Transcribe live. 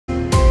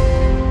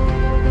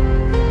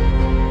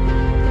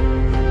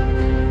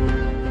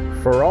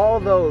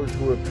those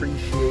who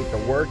appreciate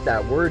the work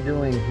that we're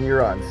doing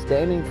here on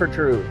Standing for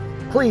Truth,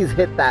 please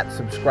hit that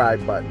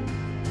subscribe button,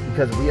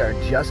 because we are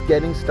just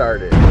getting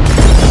started.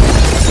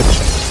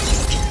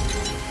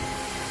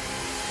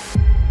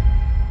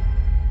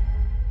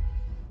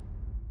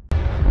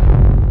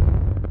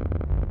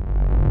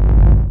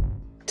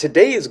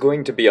 Today is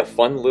going to be a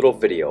fun little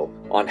video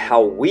on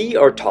how we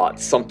are taught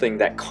something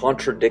that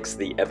contradicts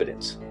the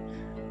evidence.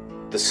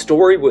 The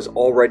story was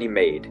already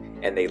made,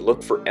 and they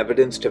look for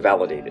evidence to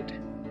validate it.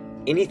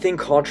 Anything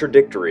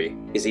contradictory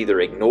is either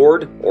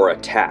ignored or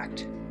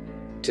attacked.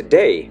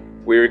 Today,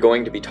 we are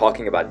going to be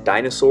talking about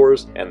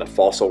dinosaurs and the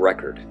fossil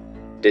record.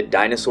 Did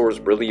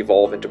dinosaurs really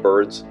evolve into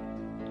birds?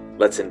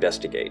 Let's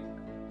investigate.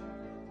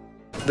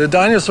 The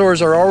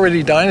dinosaurs are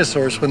already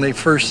dinosaurs when they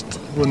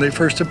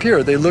first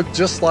appear. They look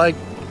just like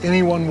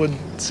anyone would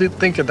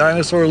think a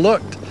dinosaur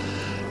looked.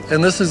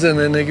 And this is an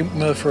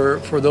enigma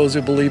for those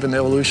who believe in the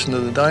evolution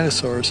of the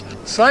dinosaurs.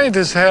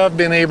 Scientists have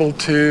been able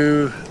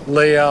to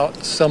lay out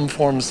some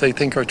forms they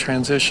think are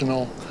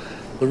transitional.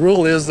 The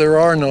rule is there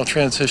are no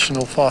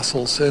transitional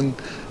fossils. And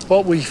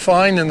what we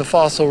find in the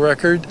fossil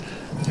record,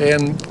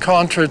 and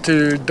contra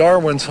to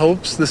Darwin's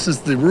hopes, this is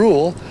the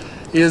rule,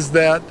 is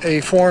that a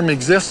form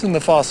exists in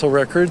the fossil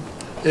record.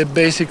 It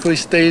basically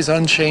stays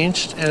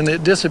unchanged, and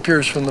it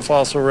disappears from the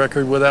fossil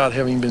record without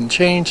having been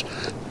changed.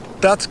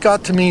 That's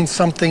got to mean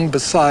something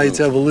besides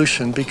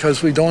evolution,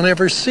 because we don't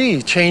ever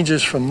see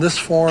changes from this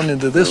form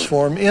into this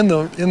form in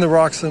the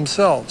rocks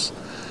themselves.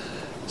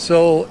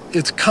 So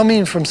it's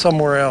coming from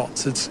somewhere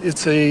else.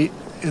 It's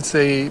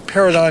a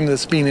paradigm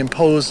that's being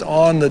imposed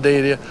on the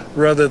data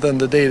rather than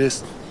the data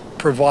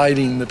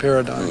providing the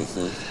paradigm.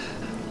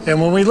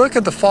 And when we look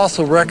at the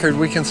fossil record,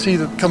 we can see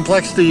that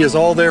complexity is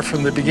all there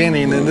from the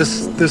beginning, and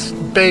this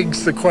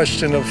begs the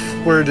question of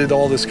where did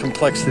all this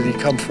complexity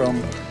come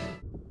from?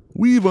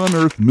 We've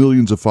unearthed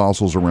millions of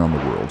fossils around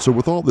the world, so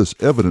with all this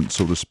evidence,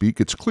 so to speak,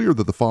 it's clear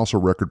that the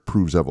fossil record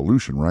proves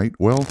evolution, right?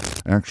 Well,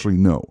 actually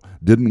no.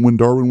 Didn't when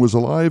Darwin was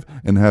alive,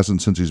 and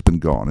hasn't since he's been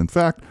gone. In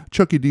fact,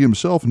 Chucky D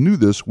himself knew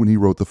this when he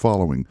wrote the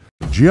following: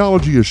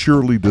 "Geology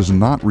assuredly does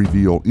not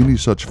reveal any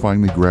such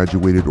finely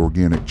graduated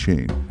organic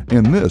chain,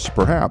 and this,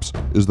 perhaps,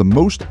 is the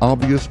most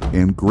obvious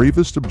and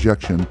gravest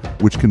objection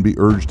which can be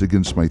urged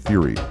against my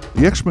theory.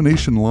 The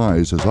explanation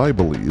lies, as I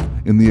believe,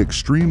 in the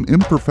extreme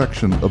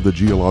imperfection of the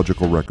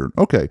geological record."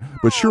 Okay,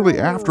 but surely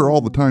after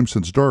all the time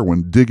since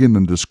Darwin, digging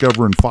and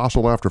discovering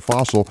fossil after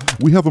fossil,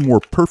 we have a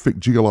more perfect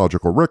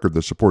geological record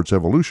that supports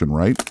evolution,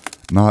 right?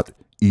 Not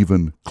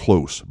even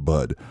close,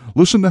 bud.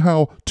 Listen to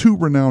how two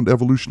renowned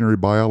evolutionary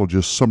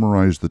biologists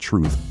summarize the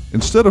truth.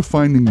 Instead of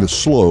finding the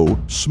slow,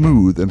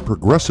 smooth, and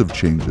progressive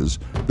changes,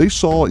 they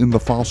saw in the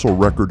fossil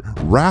record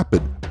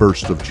rapid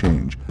bursts of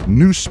change,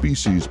 new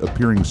species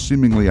appearing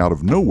seemingly out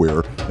of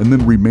nowhere and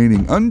then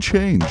remaining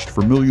unchanged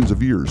for millions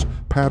of years,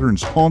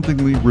 patterns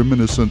hauntingly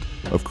reminiscent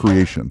of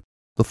creation.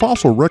 The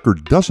fossil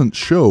record doesn't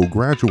show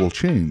gradual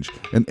change,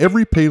 and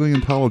every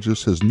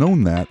paleontologist has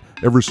known that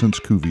ever since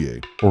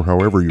Cuvier, or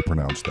however you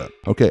pronounce that.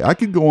 Okay, I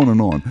could go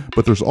on,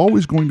 but there's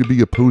always going to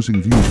be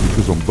opposing views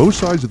because on both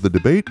sides of the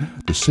debate,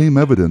 the same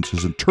evidence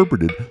is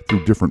interpreted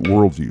through different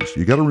worldviews.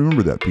 You got to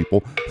remember that,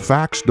 people.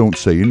 Facts don't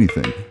say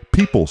anything.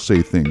 People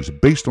say things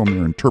based on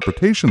their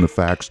interpretation of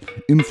facts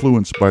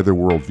influenced by their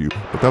worldview.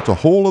 But that's a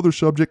whole other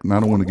subject, and I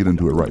don't want to get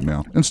into it right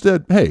now.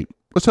 Instead, hey,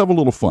 let's have a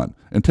little fun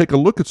and take a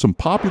look at some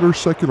popular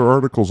secular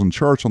articles and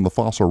charts on the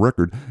fossil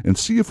record and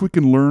see if we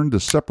can learn to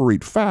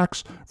separate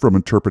facts from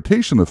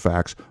interpretation of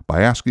facts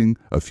by asking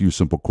a few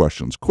simple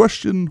questions.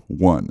 Question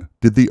 1.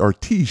 Did the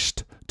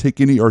artiste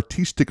take any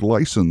artistic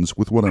license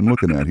with what I'm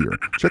looking at here?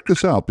 Check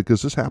this out,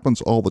 because this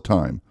happens all the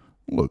time.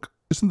 Look,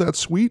 isn't that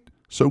sweet?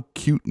 So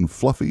cute and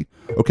fluffy.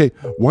 Okay,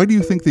 why do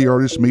you think the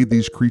artist made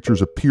these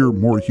creatures appear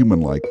more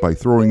human-like by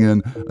throwing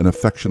in an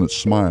affectionate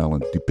smile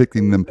and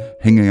depicting them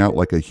hanging out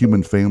like a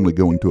human family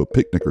going to a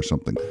picnic or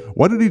something?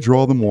 Why did he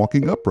draw them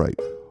walking upright?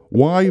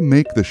 Why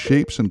make the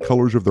shapes and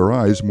colors of their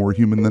eyes more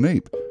human than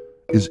ape?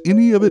 Is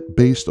any of it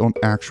based on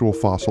actual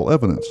fossil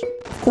evidence?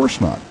 Of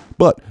course not.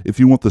 But if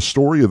you want the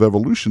story of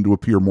evolution to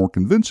appear more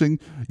convincing,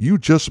 you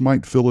just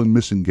might fill in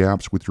missing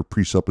gaps with your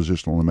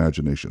presuppositional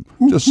imagination.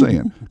 Just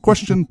saying.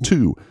 Question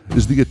 2.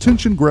 Is the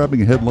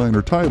attention-grabbing headline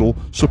or title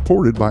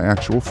supported by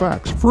actual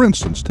facts? For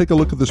instance, take a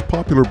look at this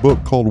popular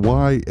book called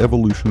Why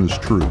Evolution is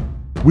True.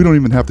 We don't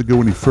even have to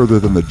go any further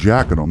than the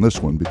jacket on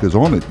this one, because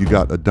on it you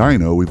got a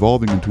dino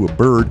evolving into a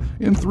bird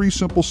in 3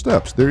 simple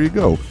steps. There you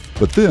go.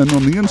 But then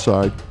on the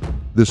inside,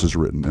 this is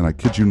written, and I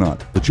kid you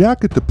not. The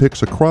jacket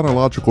depicts a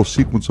chronological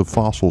sequence of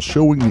fossils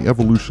showing the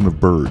evolution of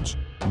birds.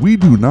 We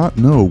do not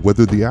know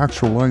whether the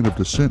actual line of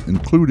descent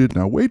included,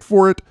 now wait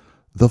for it,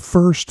 the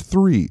first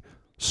 3.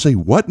 Say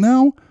what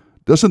now?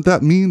 Doesn't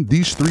that mean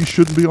these 3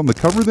 shouldn't be on the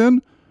cover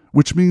then?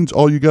 Which means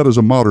all you got is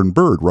a modern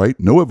bird, right?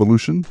 No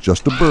evolution,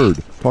 just a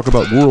bird. Talk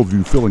about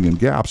worldview filling in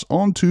gaps.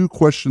 On to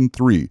question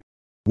 3.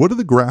 What do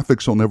the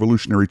graphics on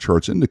evolutionary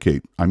charts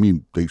indicate? I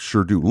mean, they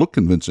sure do look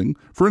convincing.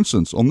 For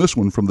instance, on this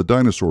one from the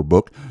Dinosaur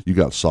book, you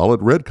got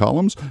solid red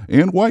columns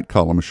and white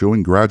columns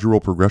showing gradual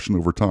progression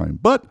over time.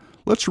 But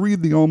Let's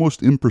read the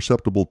almost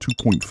imperceptible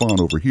 2-point font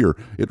over here.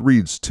 It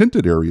reads,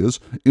 tinted areas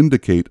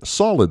indicate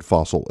solid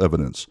fossil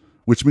evidence,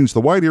 which means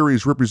the white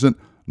areas represent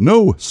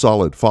no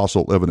solid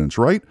fossil evidence,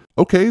 right?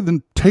 Okay,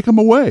 then take them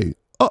away.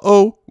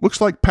 Uh-oh,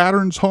 looks like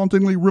patterns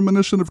hauntingly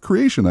reminiscent of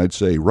creation, I'd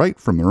say, right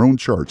from their own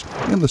charts.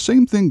 And the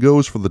same thing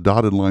goes for the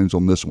dotted lines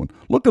on this one.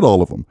 Look at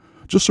all of them.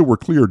 Just so we're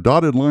clear,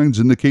 dotted lines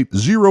indicate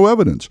zero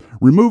evidence.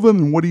 Remove them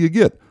and what do you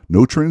get?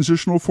 No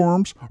transitional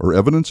forms or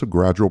evidence of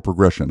gradual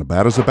progression. A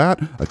bat is a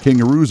bat, a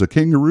kangaroo is a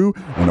kangaroo,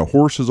 and a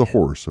horse is a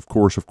horse. Of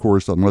course,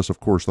 unless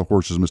of course the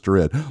horse is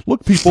Mr. Ed.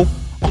 Look, people,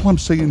 all I'm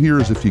saying here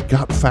is if you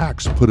got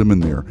facts, put them in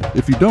there.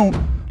 If you don't,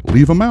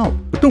 leave them out.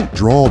 But don't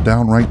draw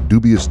downright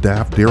dubious,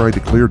 daft, dare I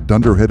declare,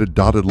 dunderheaded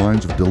dotted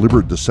lines of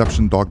deliberate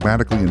deception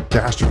dogmatically and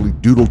dastardly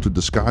doodle to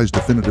disguise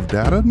definitive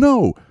data.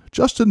 No.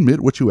 Just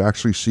admit what you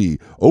actually see,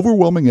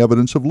 overwhelming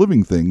evidence of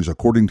living things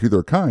according to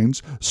their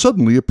kinds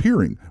suddenly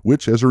appearing,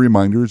 which, as a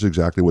reminder, is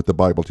exactly what the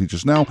Bible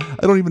teaches. Now,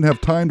 I don't even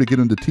have time to get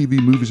into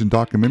TV, movies, and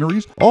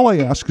documentaries. All I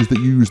ask is that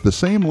you use the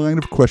same line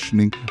of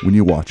questioning when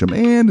you watch them.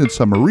 And in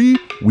summary,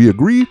 we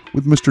agree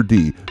with Mr.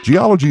 D.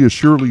 Geology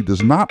assuredly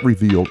does not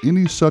reveal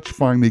any such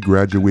finely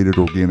graduated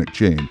organic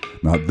chain.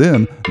 Not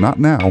then, not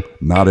now,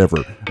 not ever.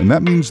 And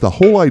that means the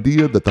whole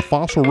idea that the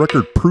fossil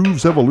record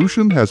proves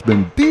evolution has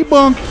been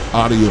debunked.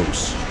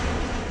 Adios.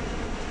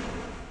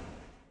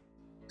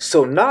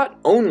 So not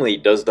only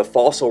does the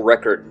fossil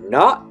record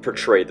not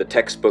portray the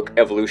textbook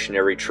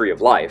evolutionary tree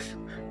of life,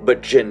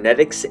 but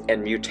genetics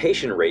and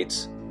mutation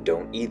rates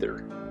don't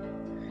either.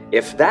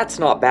 If that's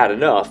not bad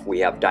enough, we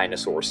have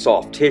dinosaur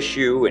soft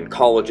tissue and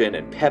collagen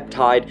and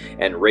peptide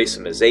and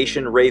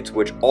racemization rates,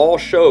 which all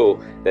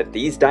show that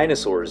these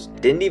dinosaurs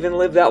didn't even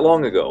live that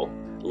long ago,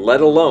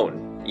 let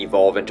alone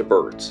evolve into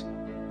birds.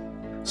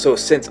 So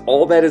since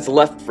all that is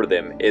left for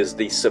them is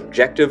the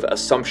subjective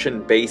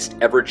assumption-based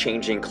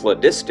ever-changing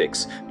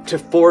cladistics to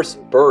force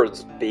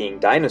birds being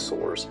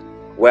dinosaurs,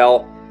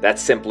 well, that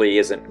simply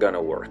isn't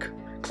gonna work.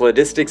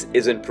 Cladistics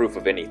isn't proof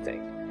of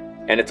anything.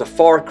 And it's a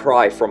far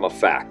cry from a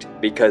fact,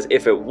 because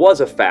if it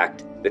was a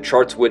fact, the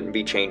charts wouldn't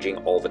be changing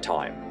all the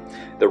time.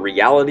 The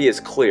reality is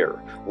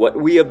clear. What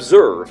we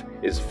observe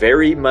is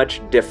very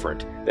much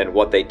different than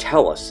what they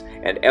tell us,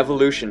 and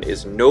evolution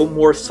is no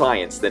more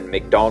science than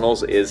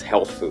McDonald's is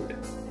health food.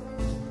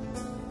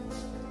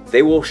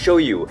 They will show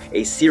you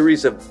a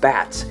series of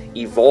bats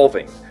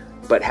evolving,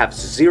 but have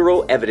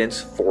zero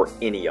evidence for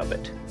any of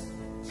it.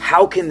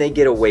 How can they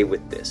get away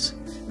with this?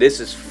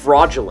 This is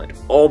fraudulent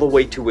all the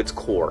way to its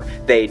core.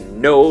 They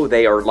know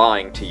they are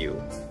lying to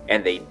you,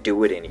 and they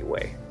do it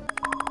anyway.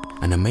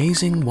 An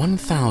amazing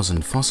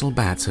 1,000 fossil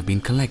bats have been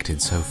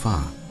collected so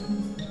far.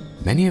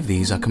 Many of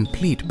these are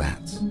complete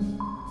bats.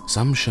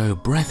 Some show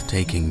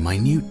breathtaking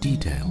minute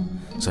detail,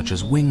 such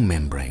as wing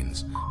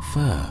membranes,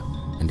 fur,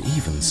 and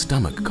even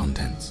stomach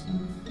contents.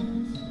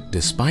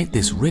 Despite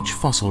this rich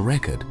fossil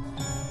record,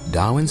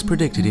 Darwin's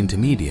predicted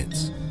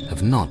intermediates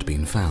have not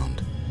been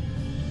found.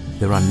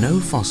 There are no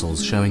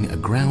fossils showing a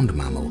ground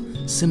mammal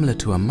similar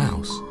to a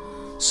mouse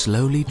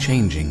slowly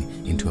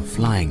changing into a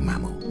flying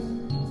mammal,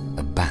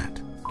 a bat.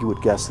 You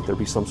would guess that there'd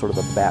be some sort of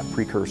a bat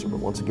precursor, but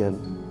once again,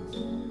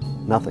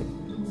 nothing.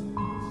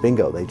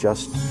 Bingo, they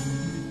just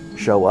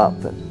show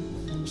up,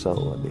 and so...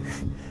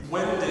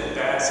 When did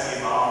bats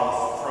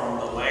evolve from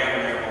the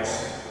land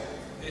mammals?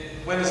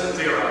 When is it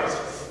theorized?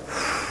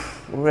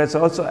 That's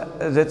also,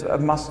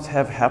 that must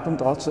have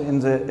happened also in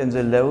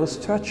the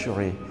lowest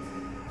tertiary.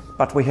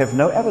 But we have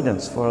no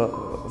evidence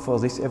for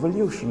this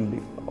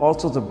evolution.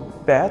 Also the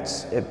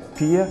bats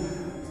appear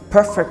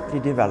perfectly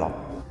developed.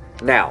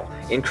 Now,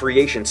 in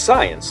creation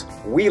science,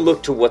 we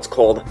look to what's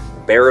called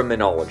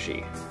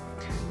baraminology.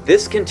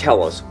 This can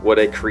tell us what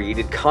a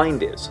created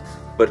kind is,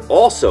 but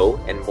also,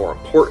 and more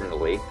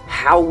importantly,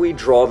 how we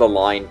draw the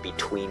line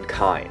between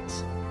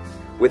kinds.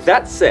 With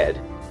that said,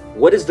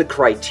 what is the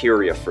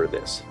criteria for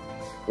this?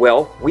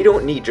 Well, we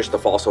don't need just a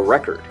fossil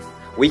record.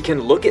 We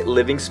can look at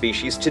living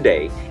species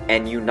today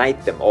and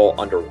unite them all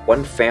under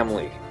one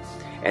family,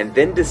 and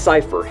then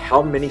decipher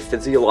how many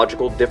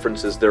physiological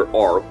differences there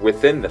are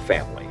within the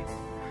family.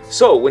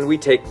 So when we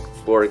take,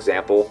 for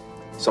example,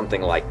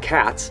 something like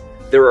cats,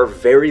 there are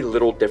very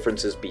little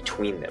differences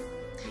between them.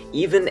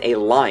 Even a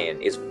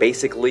lion is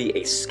basically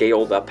a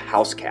scaled-up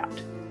house cat.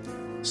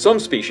 Some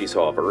species,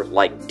 however,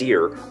 like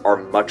deer,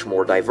 are much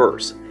more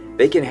diverse.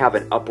 They can have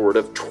an upward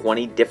of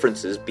 20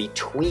 differences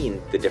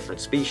between the different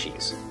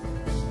species.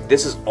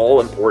 This is all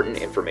important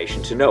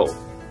information to know.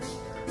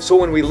 So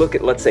when we look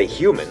at, let's say,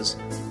 humans,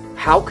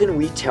 how can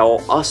we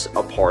tell us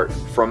apart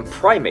from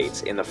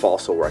primates in the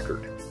fossil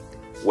record?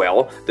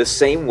 Well, the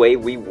same way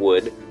we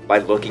would by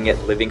looking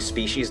at living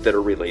species that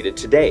are related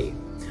today.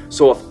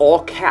 So if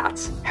all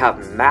cats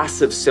have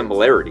massive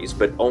similarities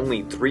but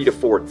only 3 to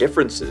 4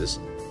 differences,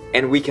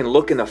 and we can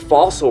look in the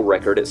fossil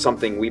record at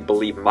something we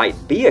believe might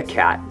be a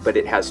cat, but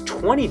it has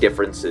 20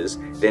 differences,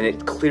 then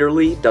it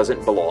clearly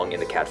doesn't belong in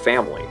the cat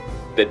family.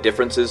 The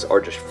differences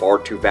are just far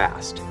too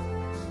vast.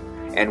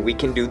 And we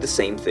can do the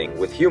same thing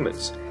with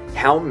humans.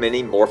 How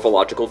many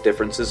morphological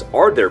differences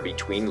are there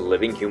between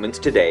living humans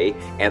today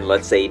and,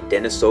 let's say,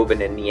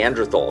 Denisovan and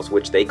Neanderthals,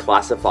 which they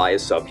classify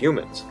as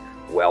subhumans?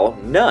 Well,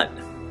 none.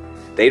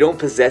 They don't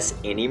possess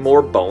any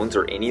more bones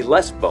or any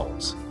less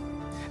bones.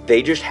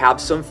 They just have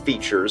some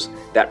features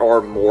that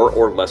are more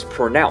or less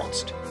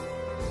pronounced.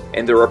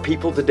 And there are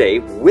people today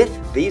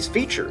with these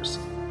features.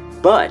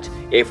 But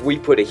if we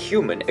put a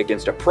human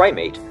against a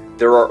primate,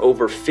 there are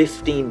over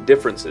 15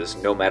 differences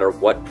no matter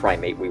what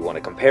primate we want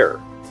to compare.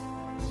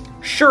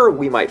 Sure,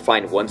 we might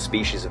find one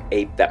species of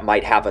ape that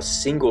might have a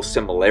single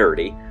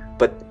similarity,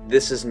 but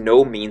this is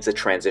no means a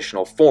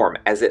transitional form,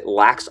 as it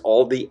lacks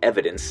all the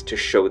evidence to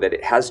show that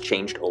it has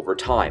changed over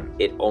time.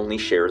 It only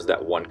shares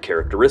that one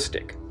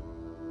characteristic.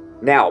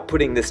 Now,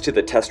 putting this to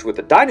the test with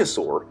a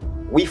dinosaur,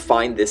 we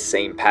find this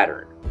same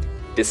pattern.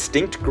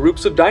 Distinct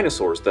groups of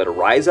dinosaurs that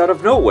arise out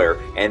of nowhere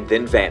and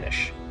then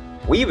vanish.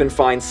 We even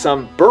find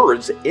some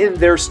birds in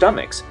their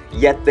stomachs,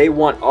 yet they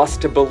want us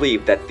to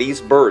believe that these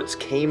birds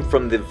came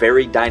from the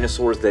very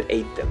dinosaurs that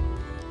ate them.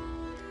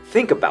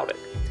 Think about it.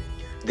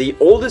 The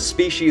oldest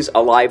species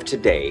alive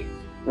today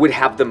would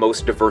have the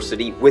most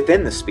diversity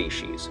within the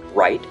species,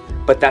 right?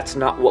 But that's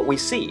not what we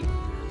see.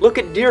 Look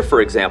at deer,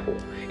 for example.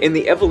 In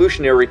the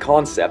evolutionary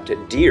concept,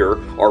 deer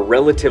are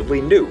relatively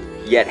new,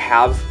 yet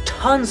have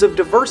tons of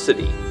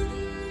diversity.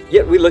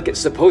 Yet we look at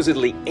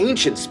supposedly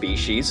ancient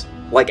species,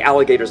 like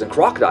alligators and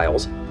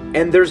crocodiles,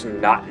 and there's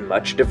not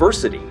much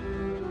diversity.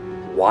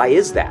 Why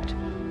is that?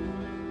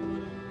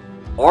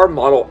 Our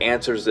model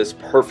answers this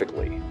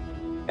perfectly.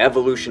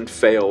 Evolution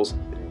fails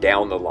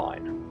down the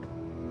line.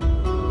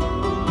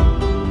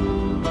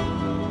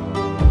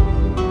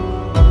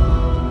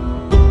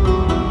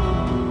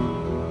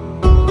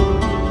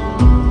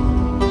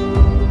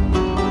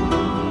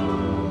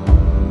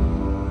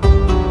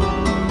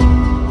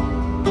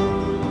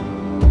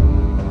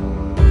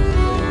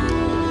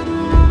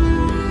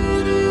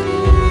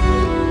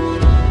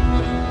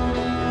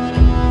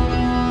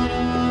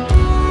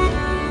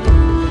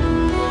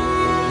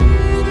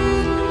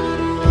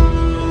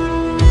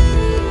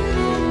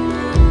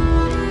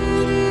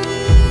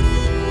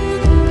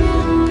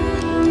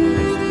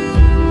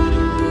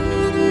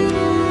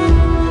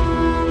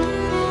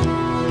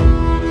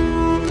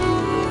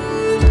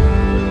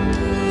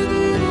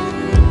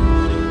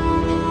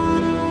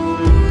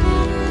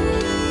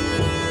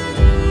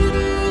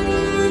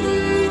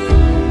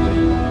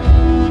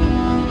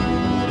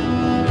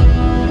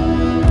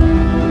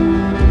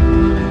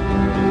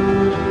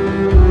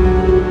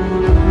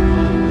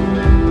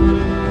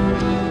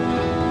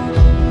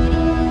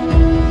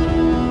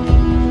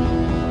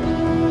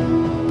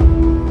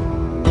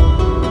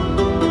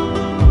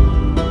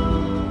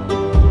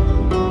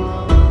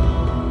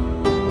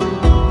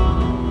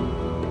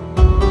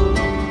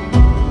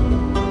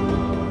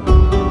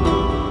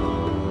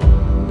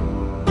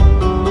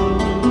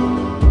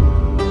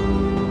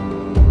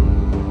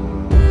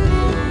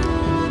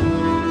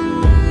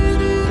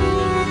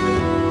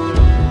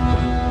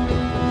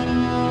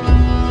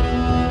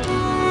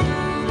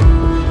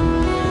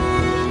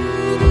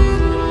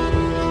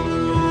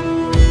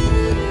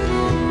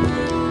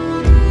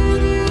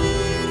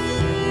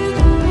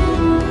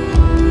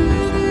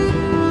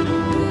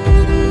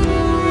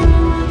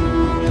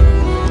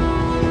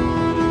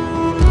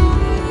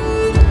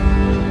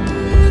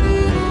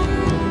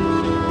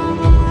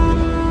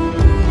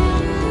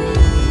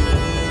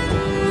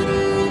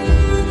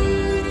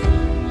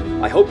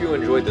 I hope you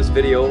enjoyed this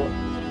video.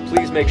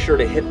 Please make sure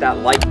to hit that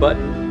like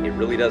button, it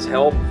really does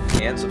help,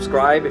 and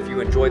subscribe if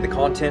you enjoyed the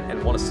content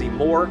and want to see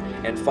more,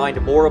 and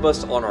find more of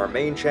us on our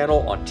main channel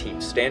on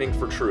Team Standing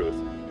for Truth.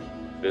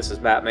 This is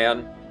Matt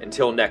Man.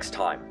 Until next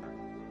time.